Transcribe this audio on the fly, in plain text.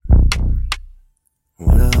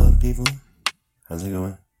people? How's it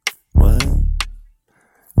going? What?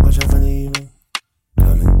 Watch out for the evil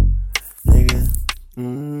coming, nigga.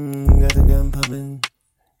 Got the gun poppin'.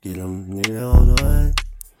 Get 'em, nigga. Hold what?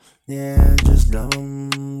 Yeah, just dump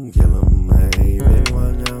 'em, kill 'em. Hey, baby,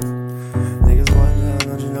 watch out. Niggas, watch out.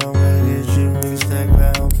 Don't you know I'm gonna get you? Niggas stack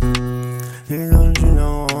pound. Nigga, don't you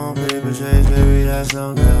know I'm on paper chase, baby? That's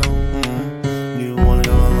no doubt. You wanna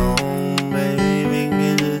go alone, baby? We can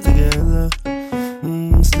get it together.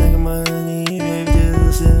 Stacking money, baby, till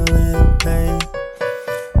the ceiling, hey.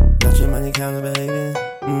 Got your money counter, baby.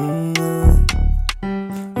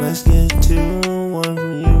 Let's get two, one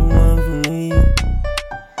for you, one for me.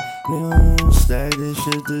 Nigga, stack this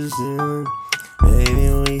shit to the ceiling. Baby,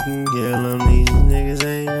 we can kill them. These niggas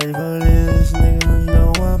ain't ready for this. Nigga, you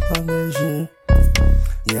know I pop that shit.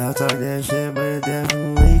 Yeah, I talk that shit, but it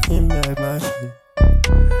definitely can back my shit.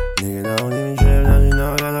 Nigga, don't even trip, don't you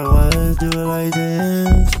know I gotta what? Do it like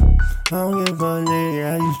this. I don't give a fuck, nigga.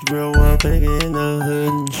 I used to grow up picking in the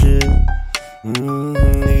hood and shit.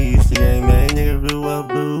 Nigga used to gang bang, nigga blew up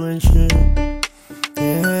blue and shit.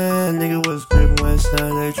 Yeah, nigga was gripping west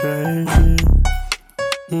side, they trash shit.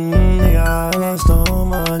 Nigga, I lost all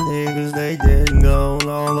my niggas, they dead and gone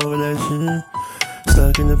all over that shit.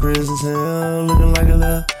 Stuck in the prison cell, looking like a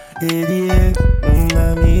little idiot.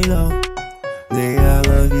 Not me though. Nigga got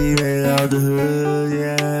lucky, made out the hood,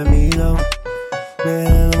 yeah, me though.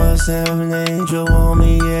 Man, I must have an angel on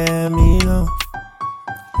me, yeah, me though.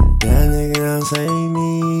 That nigga done saved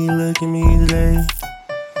me, look at me today.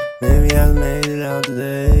 Maybe I made it out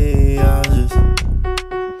today, I just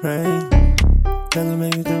pray, gotta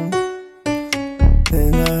make it through.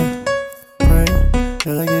 And I pray,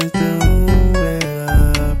 gotta get through. And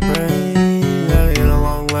I pray, gotta get a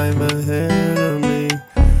long life ahead of me.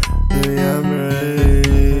 Baby, I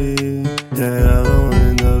pray that I don't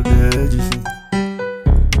end up dead, you see.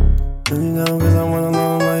 You know, cause I want a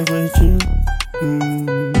long life with you.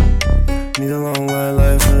 Need a long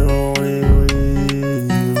life and only with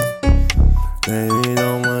you. Baby,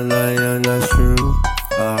 don't wanna lie, yeah, that's true.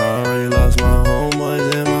 I already lost my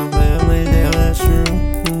homeboys and my family, damn, that's true.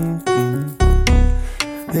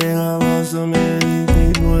 And I lost so many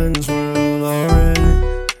people in this world already.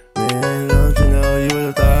 Man, don't you know, you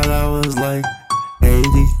would've thought I was like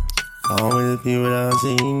 80. All the people I've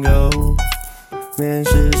seen go. Man,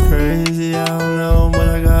 shit's crazy, I don't know, but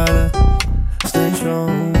I gotta stay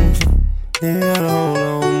strong. Yeah, gotta hold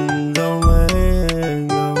on, don't let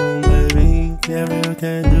go, baby. Never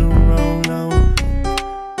can do wrong, no.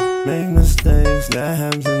 Make mistakes, that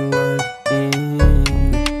happens in life.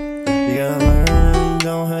 You gotta learn,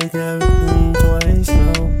 don't hate everything twice,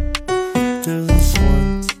 no. Just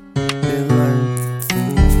once in life.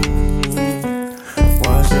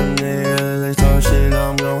 Watch them niggas, they talk shit,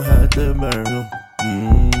 I'm gon' have to burn them.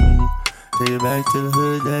 Take it back to the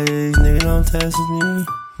hood days, nigga, don't test me.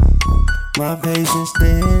 My patience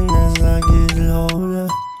thin as I get older.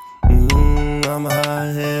 I'm a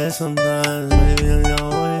hothead sometimes, baby, I know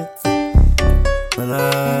it. But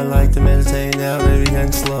I like to meditate now, baby,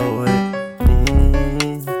 can slow it.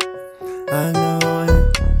 I know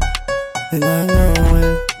it, and I know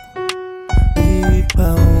it. Keep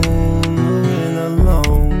on moving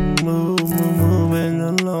along, moving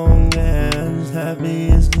along, as happy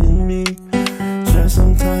as can be. Sure,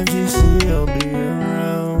 sometimes you see you'll be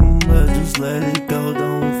around, but just let it go,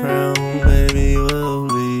 don't frown, baby, we'll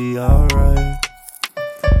be alright.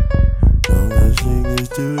 Don't let shit get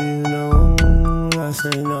to you, no. I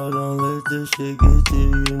say no, don't let this shit get to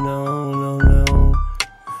you, no.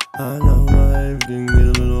 I know everything get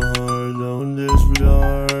a little hard, don't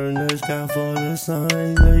disregard. There's God for the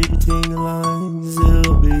signs, read between the lines,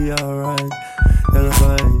 it'll be alright. Gotta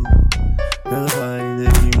fight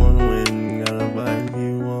if you wanna win. Gotta fight if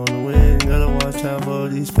you wanna win. Gotta watch out for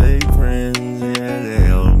these fake friends, yeah,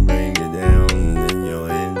 they'll bring you down in your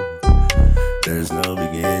end. There's no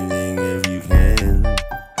beginning if you can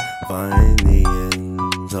find the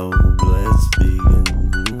end, so let's begin.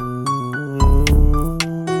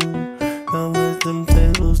 Don't let them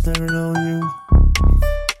tables turn on you.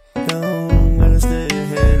 Don't gotta stay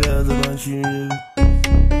ahead of the bunch you do.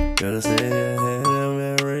 Gotta stay ahead of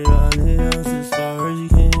everybody else as far as you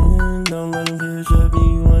can. Don't let them catch up,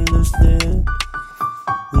 you understand.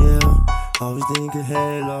 Yeah, always think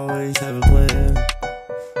ahead, always have a plan.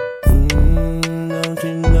 Don't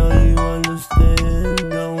you know you understand?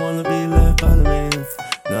 Don't wanna be left by the man.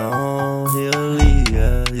 No, he'll lead you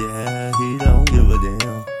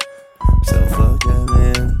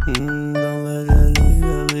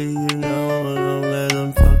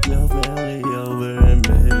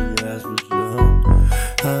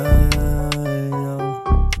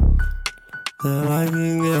Life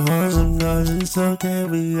can get hard sometimes, it's okay.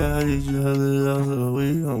 We got each other, though, so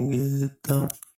we gon' get it done.